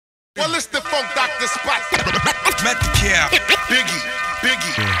Well, it's the Funk Dr. Spot. Met the cow. Biggie.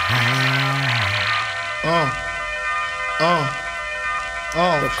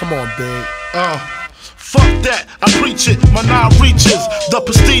 Come on, big. Fuck that, I preach it, my nine reaches, the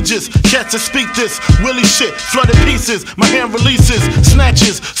prestigious, cats that speak this, Willie shit, flooded pieces, my hand releases,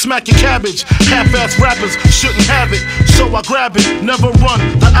 snatches, smack your cabbage, half-ass rappers shouldn't have it, so I grab it, never run,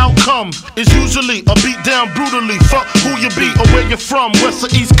 the outcome is usually a beat down brutally, fuck who you be or where you're from, west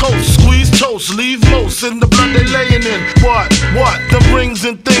or east coast, squeeze toast, leave most in the blood they laying in, what, the rings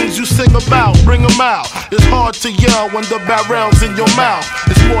and things you sing about, bring them out, it's hard to yell when the barrel's in your mouth,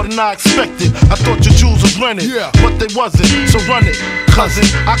 it's more than I expected, I thought your jewels was rented, but they wasn't, so run it, cousin.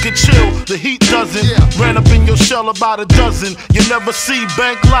 I could chill, the heat doesn't. Ran up in your shell about a dozen. You never see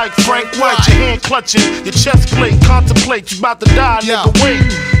bank like Frank White. Your hand clutching, your chest plate, contemplate. You about to die, nigga, wait.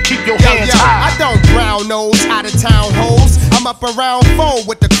 Keep your hands high. I don't brown nose, out of town hoes. I'm up around 4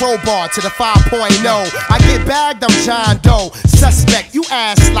 with the crowbar to the 5.0. I get bagged, I'm John Doe. Suspect, you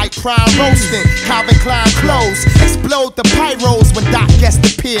ass like prime roasting. Calvin Klein clothes. Explode the pyros when Doc gets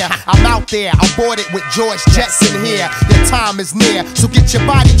the pier. I'm out there, I'm boarded with George Jetson here. Your time is near, so get your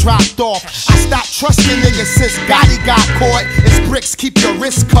body dropped off. I stopped trusting niggas since Gotti got caught. It's bricks, keep your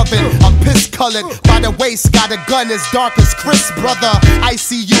wrist covered. I'm piss colored by the waist, got a gun as dark as Chris, brother.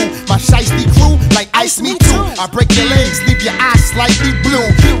 ICU, my shiesty crew like ice me too. I break your legs, leave your eyes slightly blue.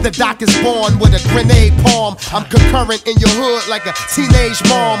 The Doc is born with a grenade palm. I'm concurrent in your hood like a teenage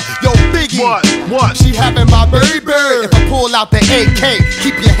mom. Yo, Biggie, what? She having my baby. If I pull out the AK,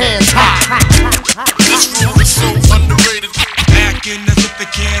 keep your hands high. This rule is so underrated. Acting as if it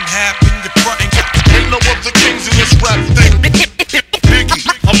can't happen. You're fronting. Ain't no other kings in this rap thing. Biggie,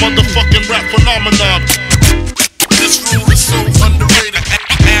 a motherfucking rap phenomenon. This rule is so underrated.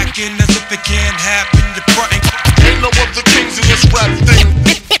 Acting as if it can't happen. You're fronting. Ain't no other kings in this rap thing.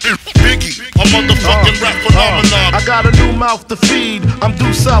 Biggie, a motherfucking rap phenomenon. I got a new mouth to feed. I'm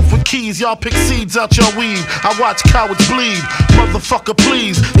due south with keys. Y'all pick seeds out your weed. I watch cowards bleed. Motherfucker,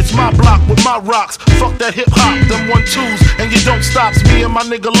 please. It's my block with my rocks. Fuck that hip hop, them 1-2s. And you don't stop. Me and my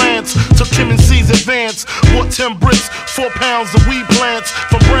nigga Lance took him and C's advance. Bought 10 bricks, 4 pounds of weed plants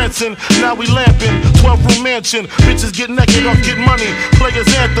from Branson. Now we lamping. 12-room mansion. Bitches get naked off get money. Players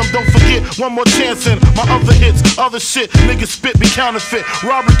anthem. Don't forget one more chance in my other hits, other shit. Niggas spit be counterfeit.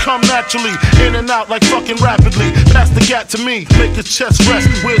 Robbery come naturally, in and out like fucking rapidly. Pass the gat to me, make his chest rest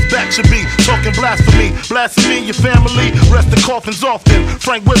where his back should be. Talking blasphemy, blasphemy your family. Rest the coffins often.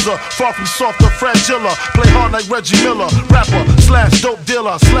 Frank Wizard, far from soft or fragile. Play hard like Reggie Miller. Rapper slash dope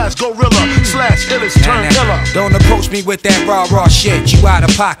dealer slash gorilla slash illest turn killer. Don't approach me with that raw shit. You out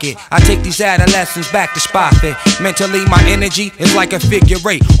of pocket. I take these adolescents back to spot fit. Mentally, my energy is like a figure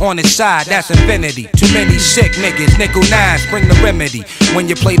 8 on its side. That's infinity. Too many sick niggas. Nickel nines bring the remedy. When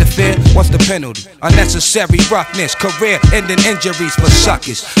you play the field, what's the penalty? Unnecessary roughness, career-ending injuries for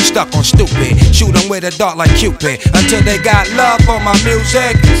suckers. Stuck on stupid, shoot them with a dart like Cupid. Until they got love for my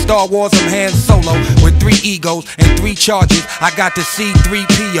music. Star Wars, I'm Han Solo with 3 egos and 3 charges. I got to see 3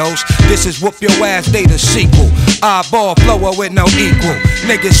 POs. This is Whoop Your Ass Day, the sequel. Eyeball flower with no equal.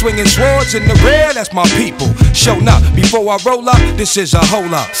 Niggas swinging swords in the rear, that's my people. Shown up before I roll up, this is a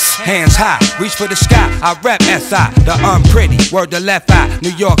hold up. Hands high, reach for the sky. I rap SI, the unpretty. Word the left eye,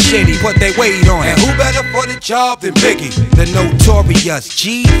 New York City, put they weight on. And who better for the job than Biggie? The Notorius,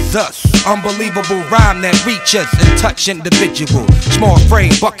 Jesus. Unbelievable rhyme that reach us and touch individual. Small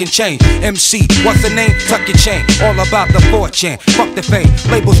frame, buck and chain. MC, what's the name? Tuck your chain. All about the fortune, fuck the fame.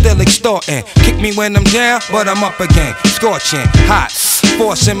 Label still extorting. Kick me when I'm down, but I'm up again. Scorching, hot.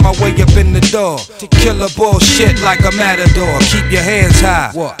 Forcing my way up in the door to kill a bullshit like a matador. Keep your hands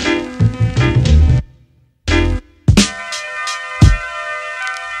high. What?